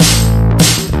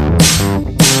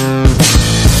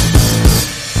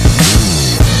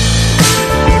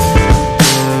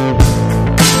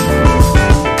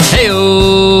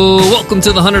Welcome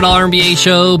to the $100 MBA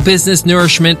Show, business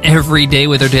nourishment every day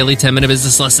with our daily 10-minute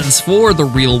business lessons for the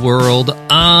real world.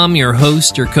 I'm your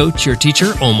host, your coach, your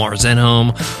teacher, Omar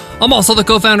Zenhom. I'm also the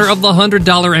co-founder of the $100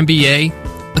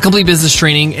 MBA, a complete business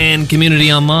training and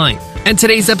community online. And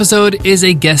today's episode is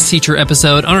a guest teacher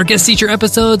episode. On our guest teacher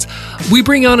episodes, we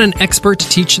bring on an expert to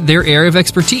teach their area of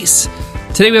expertise.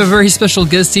 Today we have a very special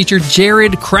guest teacher,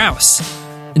 Jaryd Krause.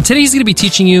 And today he's going to be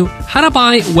teaching you how to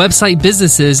buy website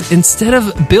businesses instead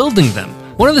of building them.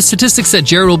 One of the statistics that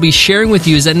Jaryd will be sharing with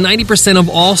you is that 90% of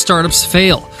all startups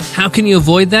fail. How can you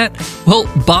avoid that? Well,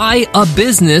 buy a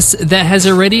business that has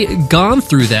already gone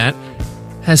through that,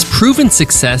 has proven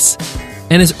success,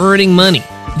 and is earning money.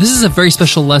 This is a very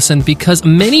special lesson because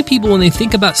many people, when they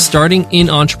think about starting in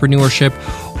entrepreneurship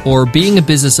or being a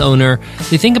business owner,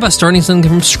 they think about starting something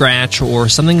from scratch or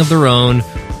something of their own,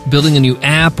 building a new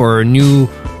app or a new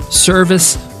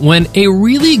service, when a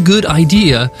really good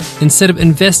idea, instead of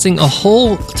investing a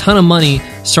whole ton of money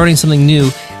starting something new,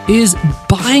 is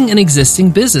buying an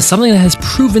existing business, something that has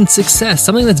proven success,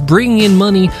 something that's bringing in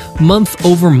money month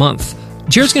over month.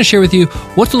 Jaryd's going to share with you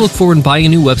what to look for when buying a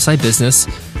new website business,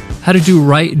 how to do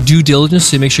right due diligence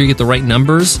to make sure you get the right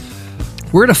numbers,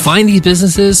 where to find these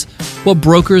businesses, what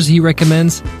brokers he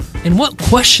recommends, and what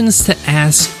questions to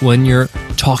ask when you're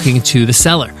talking to the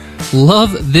seller.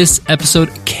 Love this episode.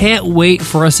 Can't wait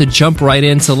for us to jump right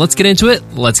in. So let's get into it.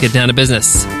 Let's get down to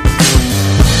business.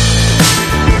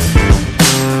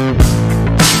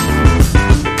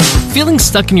 Feeling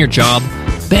stuck in your job?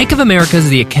 Bank of America's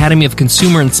The Academy of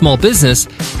Consumer and Small Business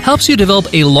helps you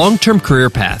develop a long-term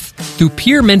career path. Through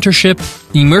peer mentorship,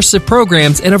 immersive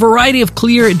programs, and a variety of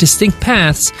clear and distinct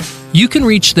paths, you can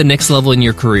reach the next level in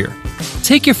your career.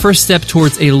 Take your first step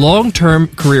towards a long-term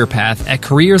career path at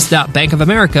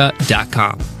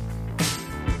careers.bankofamerica.com.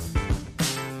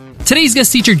 Today's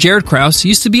guest teacher, Jaryd Krause,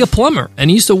 used to be a plumber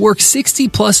and used to work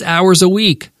 60-plus hours a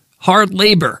week. Hard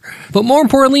labor. But more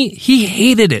importantly, he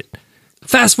hated it.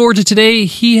 Fast forward to today,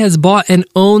 he has bought and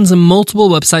owns multiple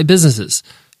website businesses.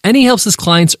 And he helps his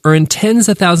clients earn tens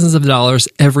of thousands of dollars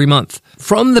every month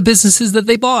from the businesses that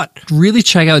they bought. Really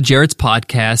check out Jaryd's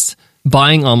podcast,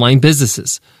 Buying Online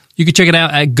Businesses. You can check it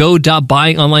out at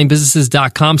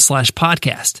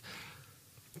go.buyingonlinebusinesses.com/podcast.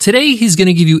 Today, he's going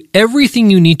to give you everything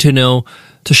you need to know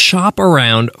to shop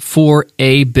around for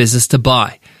a business to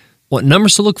buy. What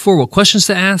numbers to look for, what questions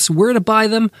to ask, where to buy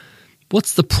them,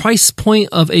 what's the price point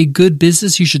of a good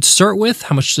business you should start with,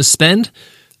 how much to spend,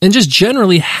 and just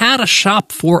generally how to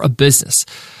shop for a business.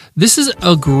 This is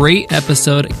a great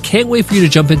episode. Can't wait for you to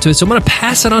jump into it. So I'm going to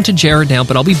pass it on to Jaryd now,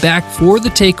 but I'll be back for the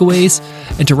takeaways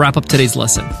and to wrap up today's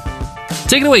lesson.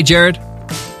 Take it away, Jaryd.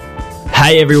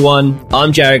 Hey everyone,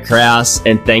 I'm Jaryd Krause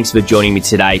and thanks for joining me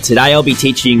today. Today I'll be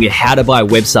teaching you how to buy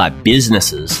website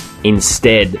businesses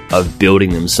instead of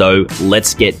building them. So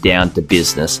let's get down to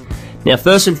business. Now,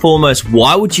 first and foremost,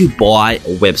 why would you buy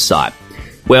a website?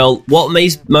 Well, what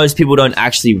most people don't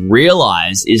actually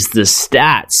realize is the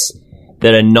stats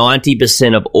that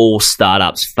 90% of all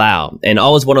startups fail. And I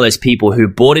was one of those people who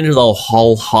bought into the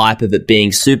whole hype of it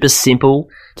being super simple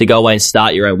to go away and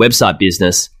start your own website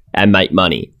business and make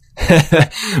money.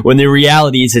 When the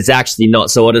reality is it's actually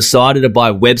not. So I decided to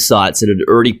buy websites that had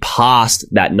already passed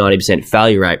that 90%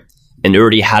 failure rate and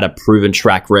already had a proven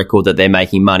track record that they're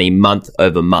making money month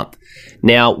over month.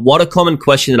 Now, what a common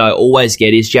question that I always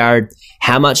get is, Jaryd,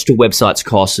 how much do websites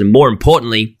cost? And more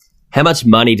importantly, how much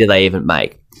money do they even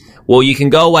make? Well, you can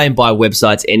go away and buy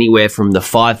websites anywhere from the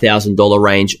 $5,000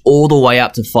 range all the way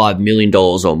up to $5 million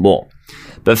or more.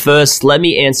 But first, let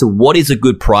me answer what is a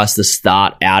good price to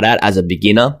start out at as a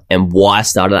beginner and why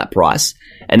start at that price.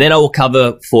 And then I will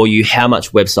cover for you how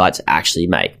much websites actually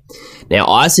make. Now,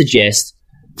 I suggest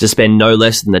to spend no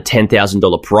less than the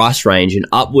 $10,000 price range and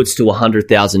upwards to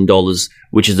 $100,000,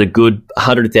 which is a good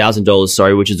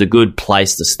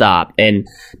place to start. And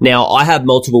now I have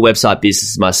multiple website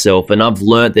businesses myself, and I've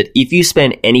learned that if you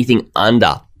spend anything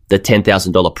under the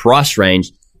 $10,000 price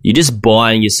range, you're just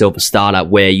buying yourself a startup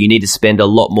where you need to spend a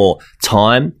lot more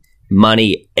time,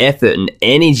 money, effort, and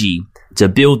energy to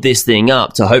build this thing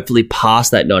up to hopefully pass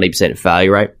that 90%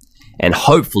 failure rate and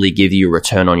hopefully give you a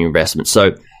return on your investment.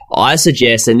 So I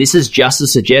suggest, and this is just a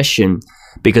suggestion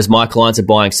because my clients are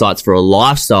buying sites for a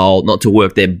lifestyle, not to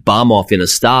work their bum off in a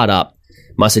startup,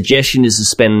 my suggestion is to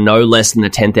spend no less than the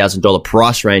 $10,000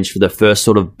 price range for the first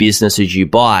sort of businesses you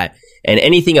buy. And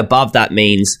anything above that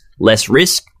means less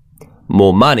risk,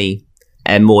 more money,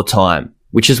 and more time,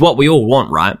 which is what we all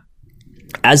want, right?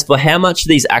 As for how much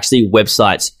these actually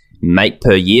websites make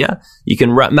per year, you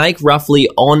can make roughly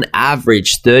on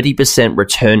average 30%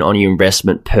 return on your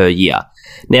investment per year.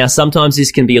 Now, sometimes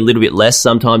this can be a little bit less,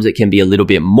 sometimes it can be a little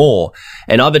bit more.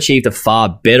 And I've achieved a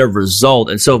far better result,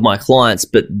 and so have my clients,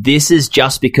 but this is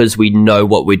just because we know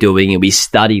what we're doing and we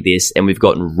study this and we've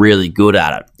gotten really good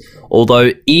at it.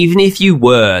 Although, even if you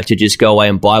were to just go away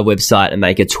and buy a website and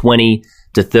make a 20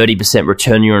 to 30%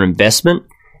 return on your investment,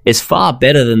 it's far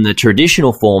better than the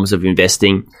traditional forms of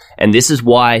investing. And this is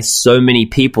why so many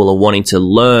people are wanting to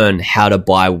learn how to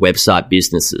buy website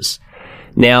businesses.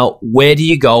 Now, where do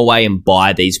you go away and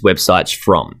buy these websites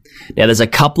from? Now, there's a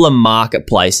couple of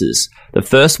marketplaces. The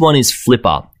first one is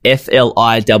Flippa,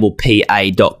 FLIPPA.com,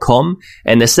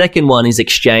 and the second one is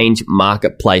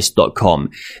exchangemarketplace.com.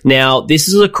 Now, this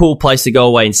is a cool place to go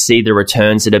away and see the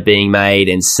returns that are being made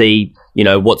and see,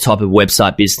 what type of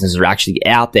website businesses are actually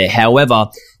out there. However,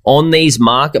 on these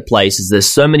marketplaces, there's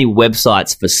so many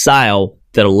websites for sale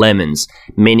that are lemons,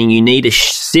 meaning you need to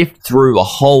sift through a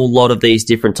whole lot of these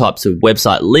different types of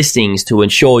website listings to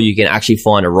ensure you can actually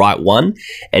find a right one.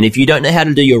 And if you don't know how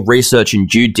to do your research and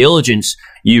due diligence,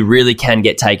 you really can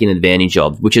get taken advantage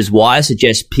of, which is why I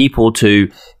suggest people to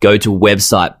go to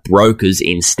website brokers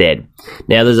instead.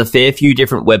 Now, there's a fair few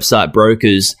different website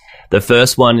brokers. The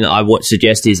first one I would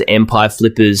suggest is Empire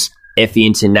Flippers, FE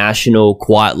International,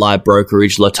 Quiet Live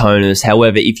Brokerage, Latonas.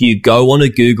 However, if you go onto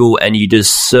Google and you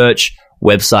just search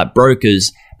website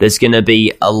brokers, there's going to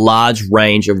be a large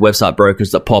range of website brokers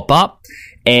that pop up,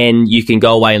 and you can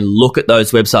go away and look at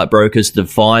those website brokers to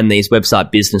find these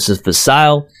website businesses for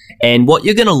sale. And what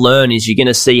you're going to learn is you're going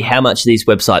to see how much these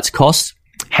websites cost,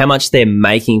 how much they're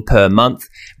making per month,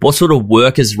 what sort of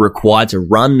work is required to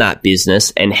run that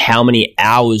business, and how many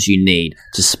hours you need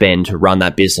to spend to run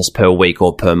that business per week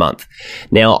or per month.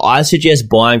 Now, I suggest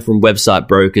buying from website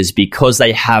brokers because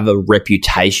they have a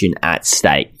reputation at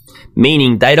stake,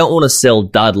 meaning they don't want to sell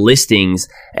dud listings,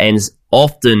 and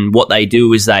often what they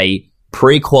do is they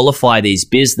pre-qualify these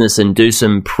business and do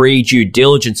some pre-due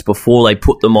diligence before they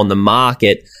put them on the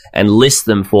market and list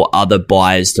them for other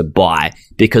buyers to buy,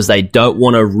 because they don't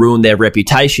want to ruin their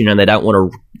reputation and they don't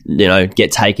want to get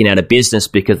taken out of business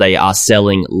because they are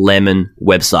selling lemon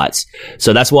websites.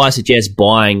 So that's why I suggest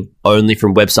buying only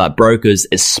from website brokers,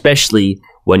 especially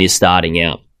when you're starting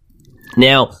out.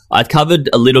 Now, I've covered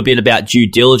a little bit about due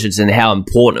diligence and how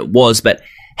important it was, but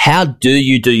how do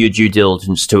you do your due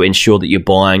diligence to ensure that you're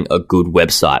buying a good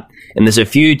website? And there's a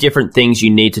few different things you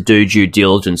need to do due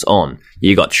diligence on.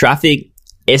 You got traffic,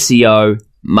 SEO,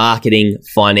 marketing,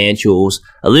 financials,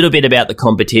 a little bit about the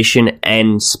competition,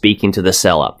 and speaking to the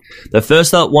seller. The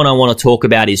first one I want to talk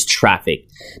about is traffic.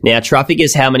 Now, traffic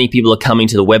is how many people are coming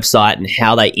to the website and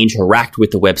how they interact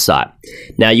with the website.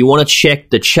 Now, you want to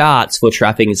check the charts for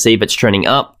traffic and see if it's trending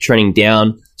up, trending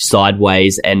down,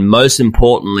 sideways, and most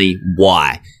importantly,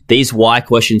 why. These why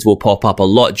questions will pop up a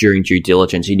lot during due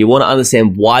diligence, and you want to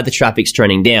understand why the traffic's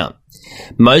trending down.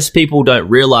 Most people don't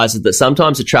realize that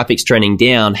sometimes the traffic's trending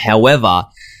down. However,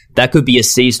 that could be a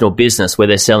seasonal business where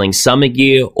they're selling summer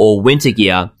gear or winter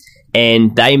gear,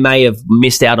 and they may have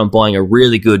missed out on buying a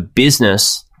really good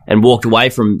business and walked away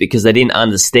from it because they didn't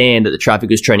understand that the traffic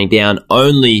was trending down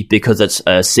only because it's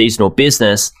a seasonal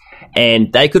business,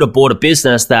 and they could have bought a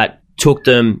business that took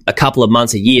them a couple of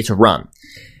months, a year to run.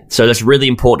 So that's really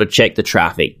important to check the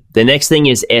traffic. The next thing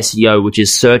is SEO, which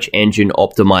is search engine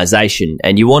optimization.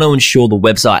 And you want to ensure the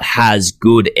website has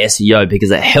good SEO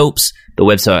because it helps the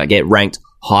website get ranked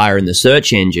higher in the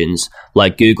search engines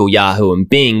like Google, Yahoo, and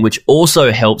Bing, which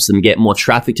also helps them get more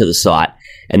traffic to the site.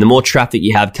 And the more traffic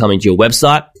you have coming to your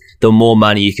website, the more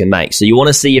money you can make. So you want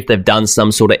to see if they've done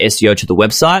some sort of SEO to the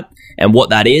website and what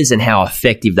that is and how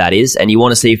effective that is. And you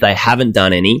want to see if they haven't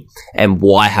done any and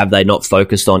why have they not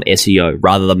focused on SEO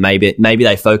rather than maybe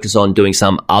they focus on doing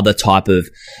some other type of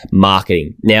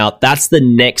marketing. Now, that's the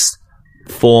next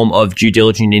form of due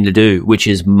diligence you need to do, which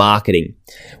is marketing.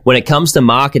 When it comes to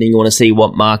marketing, you want to see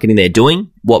what marketing they're doing,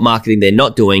 what marketing they're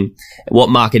not doing, what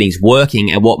marketing is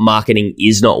working, and what marketing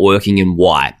is not working and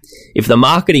why. If the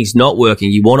marketing's not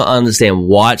working, you want to understand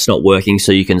why it's not working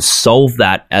so you can solve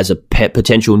that as a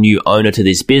potential new owner to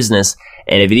this business.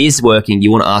 And if it is working,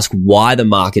 you want to ask why the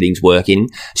marketing's working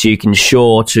so you can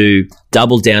ensure to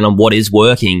double down on what is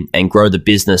working and grow the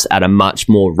business at a much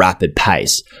more rapid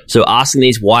pace. So asking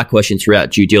these why questions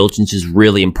throughout due diligence is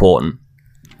really important.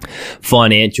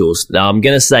 Financials. Now, I'm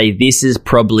going to say this is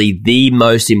probably the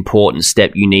most important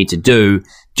step you need to do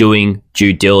doing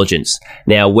due diligence.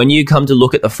 Now, when you come to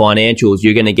look at the financials,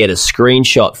 you're going to get a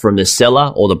screenshot from the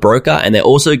seller or the broker, and they're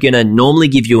also going to normally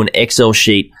give you an Excel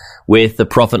sheet with the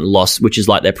profit and loss, which is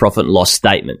like their profit and loss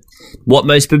statement. What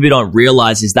most people don't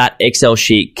realize is that Excel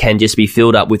sheet can just be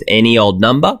filled up with any old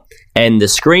number, and the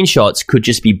screenshots could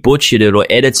just be butchered or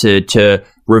edited to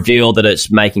reveal that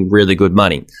it's making really good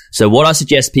money. So what I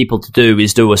suggest people to do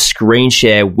is do a screen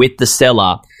share with the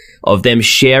seller of them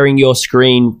sharing their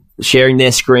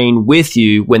screen with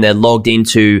you when they're logged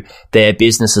into their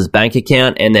business's bank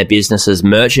account and their business's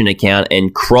merchant account,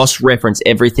 and cross-reference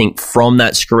everything from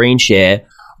that screen share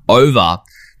over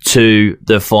to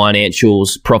the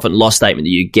financials profit and loss statement that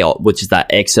you get, which is that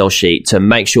Excel sheet, to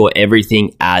make sure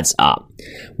everything adds up.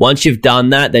 Once you've done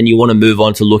that, then you want to move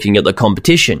on to looking at the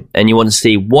competition, and you want to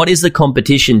see what is the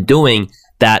competition doing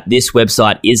that this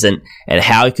website isn't, and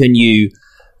how can you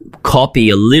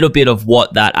copy a little bit of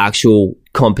what that actual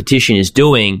competition is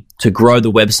doing to grow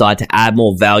the website, to add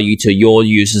more value to your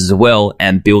users as well,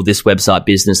 and build this website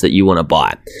business that you want to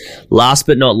buy. Last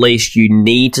but not least, you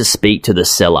need to speak to the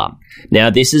seller. Now,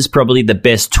 this is probably the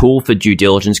best tool for due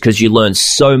diligence because you learn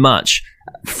so much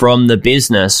from the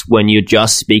business when you're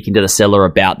just speaking to the seller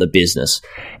about the business.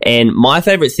 And my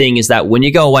favorite thing is that when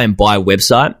you go away and buy a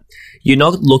website, you're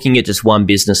not looking at just one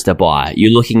business to buy.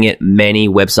 You're looking at many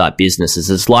website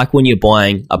businesses. It's like when you're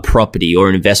buying a property or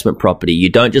an investment property. You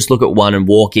don't just look at one and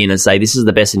walk in and say, this is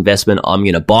the best investment, I'm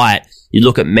going to buy it. You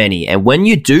look at many. And when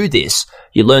you do this,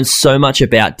 you learn so much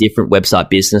about different website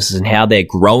businesses and how they're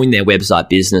growing their website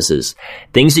businesses.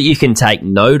 Things that you can take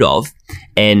note of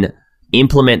and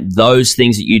implement those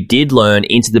things that you did learn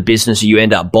into the business you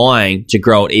end up buying to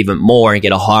grow it even more and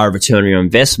get a higher return on your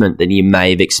investment than you may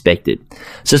have expected.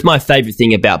 So it's my favorite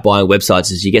thing about buying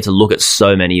websites is you get to look at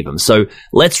so many of them. So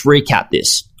let's recap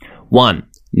this. 1,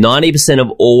 90%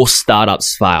 of all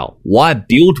startups fail. Why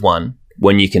build one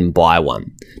when you can buy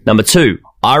one? Number 2,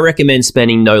 I recommend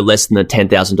spending no less than the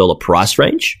 $10,000 price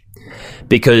range,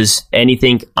 because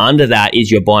anything under that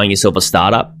is you're buying yourself a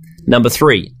startup. Number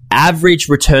 3, average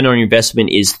return on investment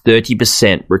is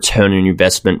 30% return on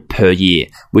investment per year,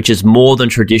 which is more than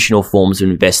traditional forms of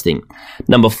investing.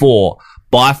 Number 4,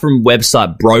 buy from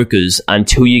website brokers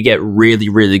until you get really,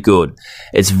 really good.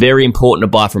 It's very important to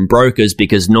buy from brokers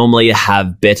because normally you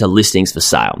have better listings for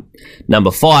sale. Number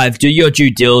 5, do your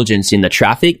due diligence in the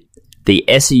traffic, the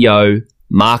SEO,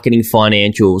 marketing,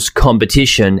 financials,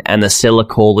 competition, and the seller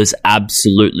call is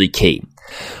absolutely key.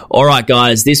 All right,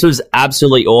 guys, this was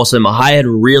absolutely awesome. I had a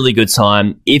really good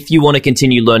time. If you want to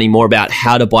continue learning more about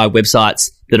how to buy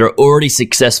websites that are already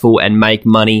successful and make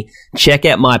money, check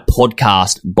out my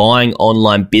podcast, Buying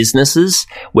Online Businesses.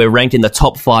 We're ranked in the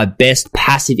top 5 best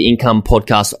passive income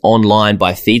podcasts online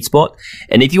by FeedSpot.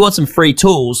 And if you want some free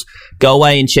tools, go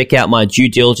away and check out my due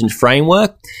diligence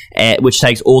framework, which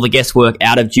takes all the guesswork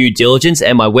out of due diligence,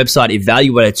 and my website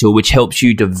evaluator tool, which helps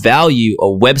you to value a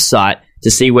website to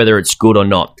see whether it's good or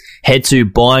not. Head to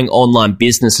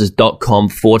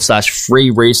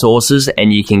buyingonlinebusinesses.com/free resources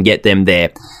and you can get them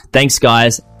there. Thanks,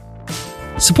 guys.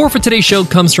 Support for today's show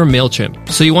comes from MailChimp.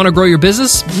 So you want to grow your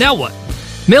business? Now what?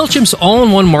 MailChimp's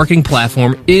all-in-one marketing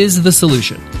platform is the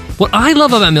solution. What I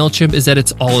love about MailChimp is that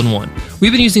it's all-in-one.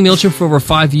 We've been using MailChimp for over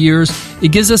 5 years.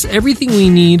 It gives us everything we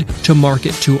need to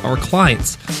market to our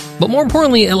clients. But more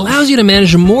importantly, it allows you to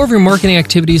manage more of your marketing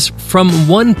activities from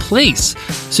one place,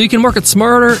 so you can market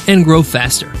smarter and grow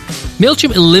faster.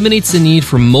 MailChimp eliminates the need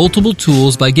for multiple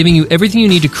tools by giving you everything you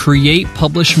need to create,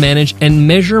 publish, manage, and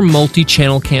measure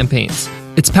multi-channel campaigns.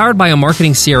 It's powered by a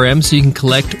marketing CRM, so you can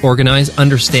collect, organize,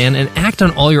 understand, and act on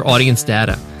all your audience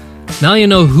data. Now you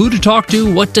know who to talk to,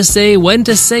 what to say, when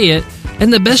to say it,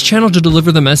 and the best channel to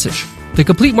deliver the message. The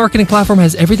complete marketing platform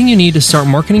has everything you need to start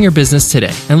marketing your business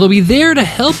today, and they'll be there to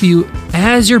help you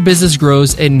as your business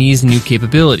grows and needs new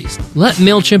capabilities. Let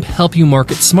MailChimp help you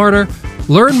market smarter.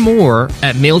 Learn more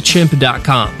at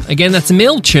MailChimp.com. Again, that's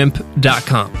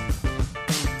MailChimp.com.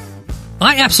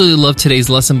 I absolutely love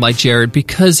today's lesson by Jaryd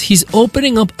because he's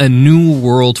opening up a new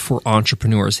world for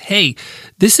entrepreneurs. Hey,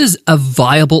 this is a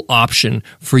viable option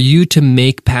for you to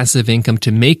make passive income,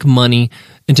 to make money,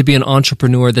 and to be an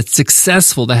entrepreneur that's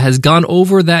successful, that has gone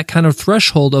over that kind of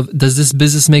threshold of, does this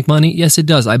business make money? Yes, it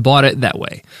does. I bought it that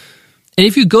way. And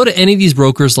if you go to any of these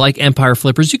brokers like Empire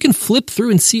Flippers, you can flip through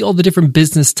and see all the different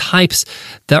business types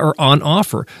that are on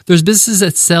offer. There's businesses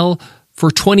that sell for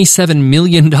 $27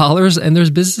 million, and there's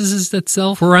businesses that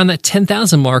sell for around that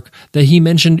 10,000 mark that he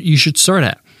mentioned you should start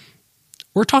at.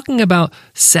 We're talking about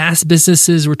SaaS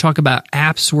businesses, we're talking about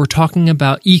apps, we're talking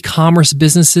about e-commerce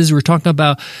businesses, we're talking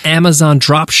about Amazon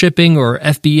drop shipping or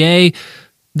FBA.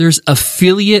 There's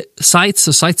affiliate sites,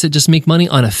 so sites that just make money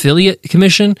on affiliate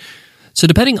commission. So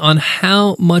depending on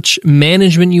how much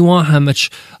management you want, how much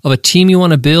of a team you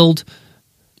want to build,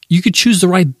 you could choose the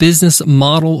right business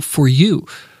model for you.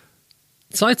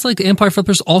 Sites like Empire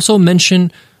Flippers also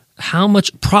mention how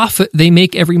much profit they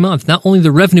make every month, not only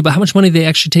the revenue, but how much money they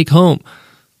actually take home.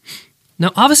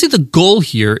 Now, obviously, the goal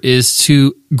here is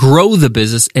to grow the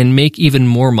business and make even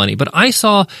more money. But I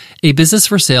saw a business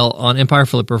for sale on Empire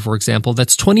Flipper, for example,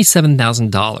 that's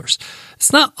 $27,000.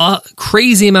 It's not a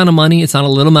crazy amount of money. It's not a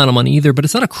little amount of money either, but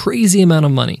it's not a crazy amount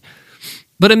of money.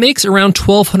 But it makes around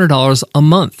 $1,200 a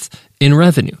month in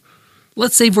revenue.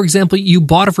 Let's say, for example, you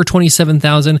bought it for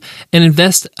 $27,000 and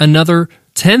invest another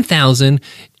 $10,000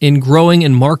 in growing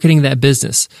and marketing that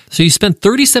business. So you spent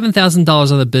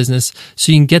 $37,000 on the business,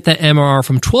 so you can get that MRR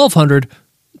from $1,200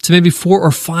 to maybe $4,000 or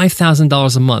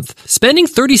 $5,000 a month. Spending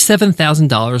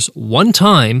 $37,000 one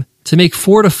time to make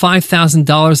 $4,000 to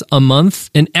 $5,000 a month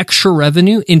in extra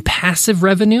revenue, in passive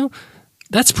revenue,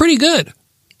 that's pretty good.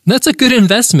 That's a good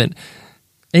investment.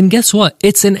 And guess what?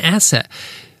 It's an asset.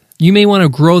 You may want to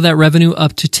grow that revenue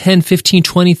up to $10,000, $15,000,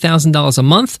 $20,000 a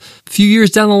month. A few years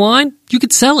down the line, you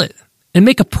could sell it and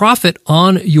make a profit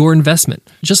on your investment.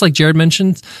 Just like Jaryd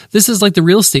mentioned, this is like the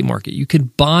real estate market. You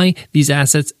could buy these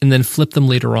assets and then flip them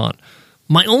later on.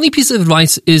 My only piece of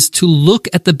advice is to look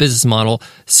at the business model,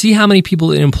 see how many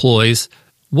people it employs,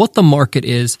 what the market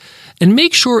is, and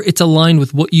make sure it's aligned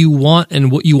with what you want and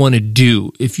what you want to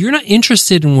do. If you're not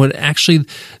interested in what actually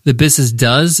the business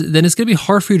does, then it's going to be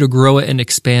hard for you to grow it and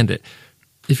expand it.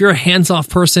 If you're a hands-off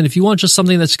person, if you want just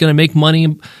something that's going to make money,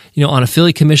 on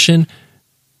affiliate commission,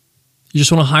 you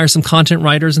just want to hire some content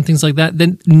writers and things like that,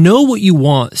 then know what you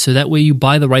want so that way you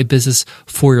buy the right business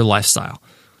for your lifestyle.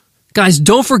 Guys,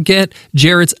 don't forget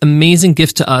Jaryd's amazing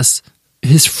gift to us,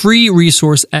 his free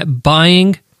resource at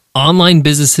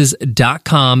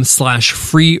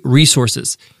buyingonlinebusinesses.com/free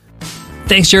resources.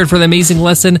 Thanks, Jaryd, for the amazing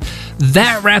lesson.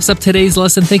 That wraps up today's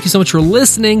lesson. Thank you so much for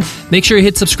listening. Make sure you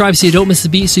hit subscribe so you don't miss a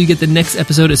beat so you get the next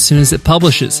episode as soon as it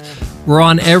publishes. We're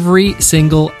on every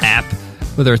single app,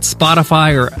 whether it's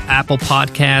Spotify or Apple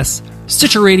Podcasts,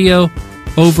 Stitcher Radio,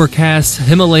 Overcast,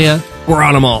 Himalaya, we're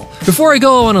on them all. Before I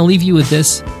go, I want to leave you with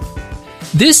this.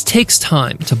 This takes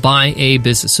time to buy a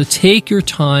business, so take your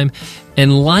time.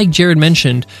 And like Jaryd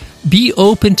mentioned, be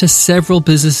open to several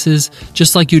businesses,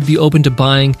 just like you'd be open to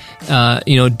buying,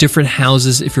 different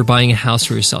houses if you're buying a house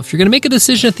for yourself. You're going to make a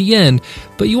decision at the end,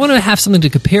 but you want to have something to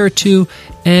compare it to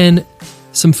and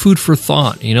some food for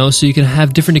thought, so you can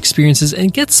have different experiences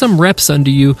and get some reps under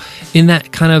you in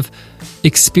that kind of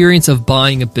experience of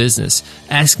buying a business,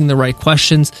 asking the right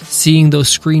questions, seeing those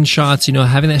screenshots,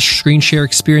 having that screen share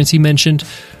experience he mentioned,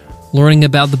 learning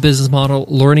about the business model,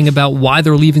 learning about why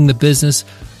they're leaving the business,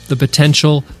 the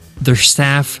potential, their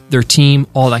staff, their team,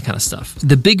 all that kind of stuff.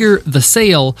 The bigger the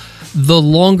sale, the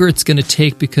longer it's going to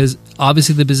take because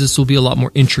obviously the business will be a lot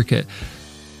more intricate.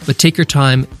 But take your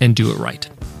time and do it right.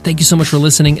 Thank you so much for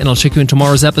listening, and I'll check you in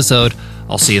tomorrow's episode.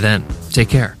 I'll see you then. Take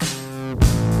care.